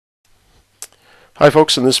Hi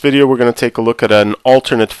folks, in this video we're going to take a look at an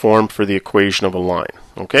alternate form for the equation of a line.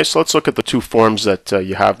 Okay, so let's look at the two forms that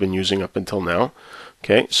you have been using up until now.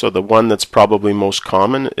 Okay, so the one that's probably most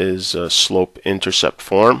common is slope-intercept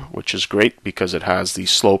form, which is great because it has the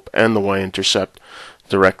slope and the y-intercept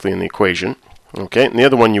directly in the equation. Okay, and the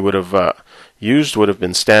other one you would have used would have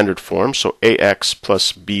been standard form, so ax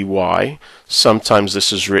plus by. Sometimes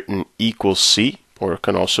this is written equals c, or it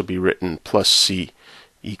can also be written plus c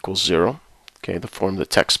equals 0. Okay, the form the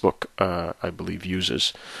textbook I believe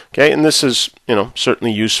uses. Okay, and this is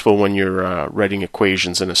certainly useful when you're writing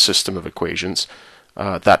equations in a system of equations.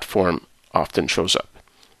 That form often shows up.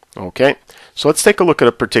 Okay, so let's take a look at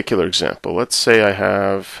a particular example. Let's say I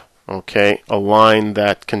have a line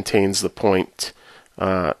that contains the point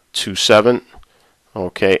 2, 7,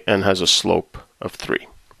 and has a slope of 3.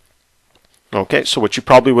 Okay, so what you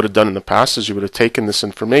probably would have done in the past is you would have taken this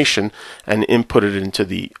information and input it into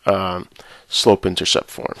the slope-intercept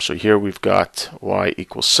form. So here we've got y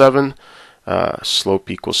equals 7,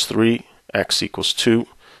 slope equals 3, x equals 2,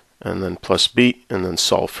 and then plus b, and then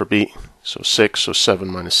solve for b. So 6, so 7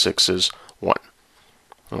 minus 6 is 1.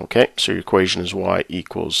 Okay, so your equation is y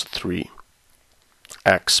equals 3x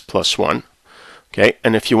plus 1. Okay,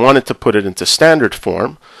 and if you wanted to put it into standard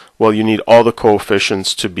form, well, you need all the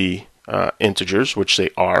coefficients to be integers, which they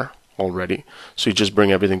are already. So you just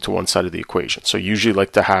bring everything to one side of the equation. So you usually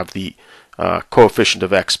like to have the coefficient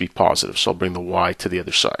of x be positive. So I'll bring the y to the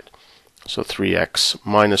other side. So 3x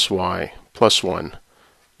minus y plus 1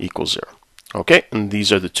 equals 0. Okay, and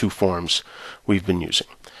these are the two forms we've been using.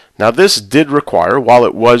 Now this did require, while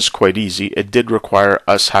it was quite easy, it did require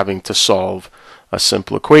us having to solve a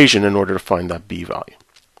simple equation in order to find that b value.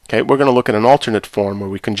 Okay, we're going to look at an alternate form where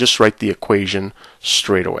we can just write the equation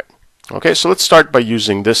straight away. Okay, so let's start by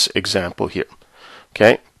using this example here.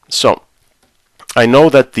 Okay, so I know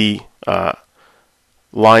that the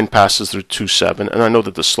line passes through 2, 7, and I know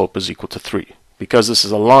that the slope is equal to 3. Because this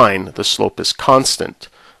is a line, the slope is constant,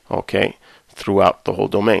 throughout the whole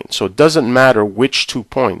domain. So it doesn't matter which 2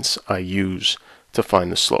 points I use to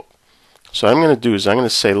find the slope. So what I'm going to do is I'm going to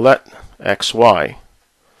say let xy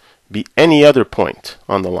be any other point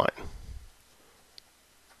on the line.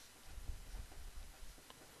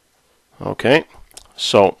 Okay,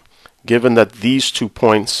 so given that these 2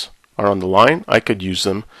 points are on the line, I could use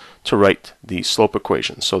them to write the slope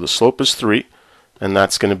equation. So the slope is 3, and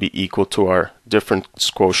that's going to be equal to our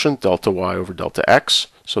difference quotient, delta y over delta x.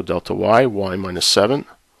 So delta y, y minus 7,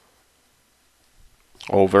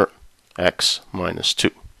 over x minus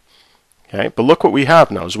 2. Okay, but look what we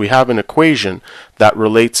have now, is we have an equation that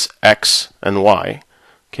relates x and y,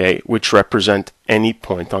 which represent any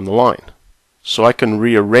point on the line. So I can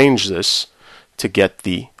rearrange this to get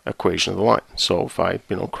the equation of the line. So if I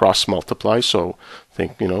cross multiply, so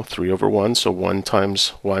think 3 over 1, so 1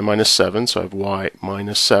 times y minus 7, so I have y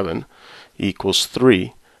minus 7 equals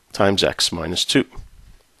 3 times x minus 2.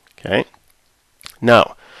 Okay,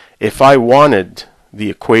 now if I wanted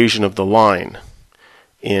the equation of the line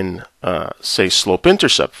in say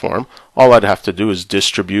slope-intercept form, all I'd have to do is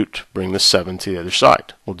distribute, bring the 7 to the other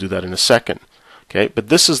side. We'll do that in a second. Okay, but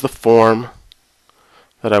this is the form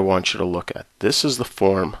that I want you to look at. This is the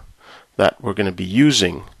form that we're going to be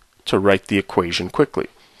using to write the equation quickly.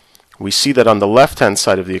 We see that on the left-hand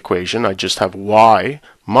side of the equation, I just have y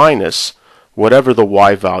minus whatever the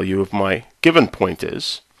y value of my given point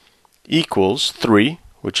is, equals 3,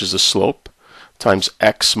 which is the slope, times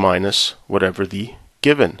x minus whatever the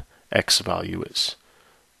given x value is.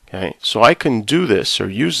 Okay, so I can do this or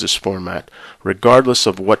use this format regardless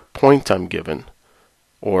of what point I'm given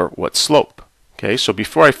or what slope. Okay, so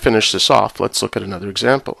before I finish this off, let's look at another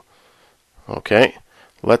example. Okay,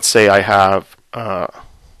 let's say I have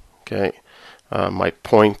my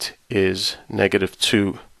point is negative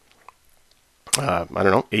 2,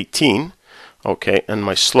 18, and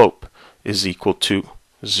my slope is equal to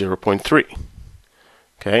 0.3.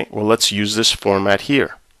 Okay, well, let's use this format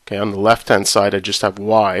here. Okay, on the left-hand side, I just have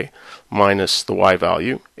y minus the y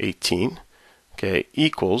value, 18,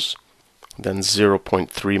 equals then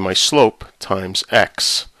 0.3 my slope times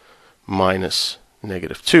x minus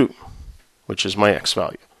negative 2, which is my x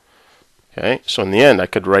value. Okay, so in the end, I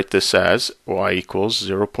could write this as y equals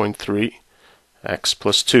 0.3 x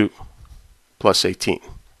plus 2 plus 18.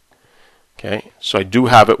 Okay, so I do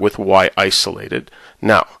have it with y isolated.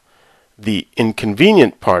 Now, the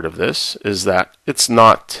inconvenient part of this is that it's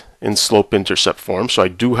not in slope-intercept form, so I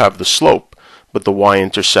do have the slope, but the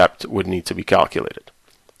y-intercept would need to be calculated.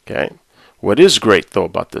 Okay, what is great though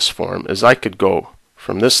about this form is I could go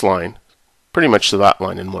from this line pretty much to that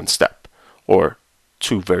line in one step, or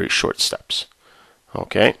 2 very short steps.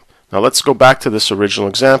 Okay, Now let's go back to this original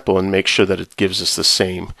example and make sure that it gives us the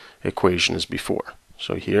same equation as before.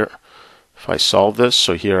 So here, if I solve this,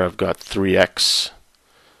 so here I've got 3x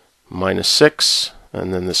minus 6,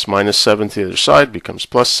 and then this minus 7 to the other side becomes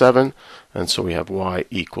plus 7, and so we have y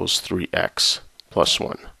equals 3x plus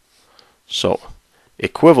 1. So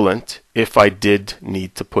equivalent if I did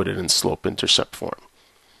need to put it in slope-intercept form.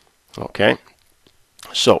 Okay,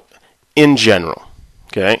 so in general,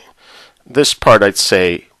 okay, this part I'd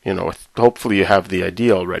say, you know, hopefully you have the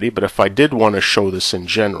idea already, but if I did want to show this in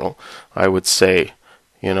general, I would say,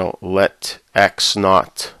 you know, let x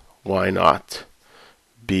naught, y naught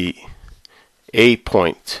be a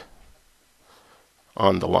point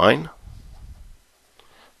on the line.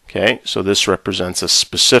 Okay, so this represents a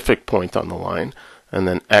specific point on the line, and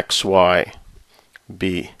then xy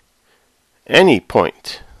be any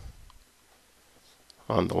point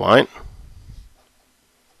on the line.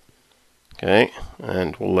 Okay,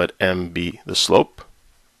 and we'll let m be the slope,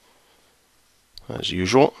 as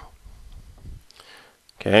usual.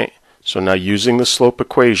 Okay, so now using the slope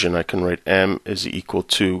equation, I can write m is equal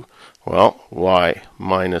to, well, y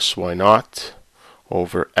minus y naught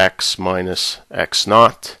over x minus x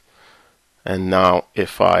naught. And now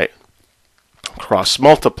if I cross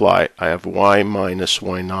multiply, I have y minus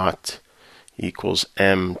y naught equals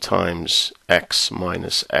m times x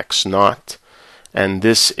minus x naught. And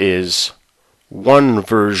this is one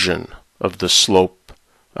version of the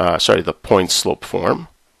the point slope form.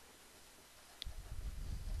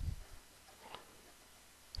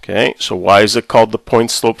 Okay, so why is it called the point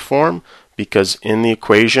slope form? Because in the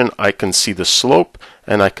equation I can see the slope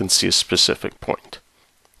and I can see a specific point.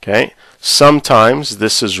 Okay, sometimes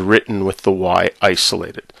this is written with the y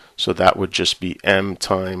isolated. So that would just be m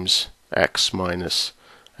times x minus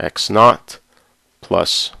x naught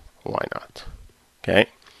plus y naught. Okay.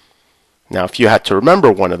 Now, if you had to remember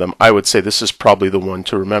one of them, I would say this is probably the one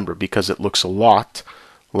to remember because it looks a lot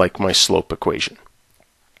like my slope equation.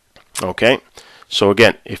 Okay, so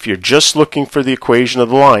again, if you're just looking for the equation of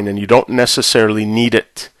the line and you don't necessarily need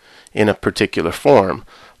it in a particular form,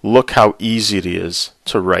 look how easy it is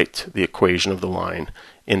to write the equation of the line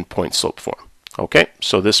in point slope form. Okay,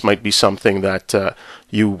 so this might be something that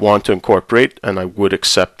you want to incorporate, and I would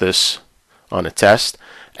accept this on a test.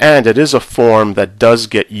 And it is a form that does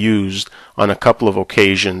get used on a couple of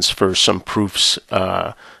occasions for some proofs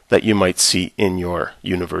that you might see in your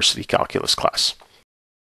university calculus class.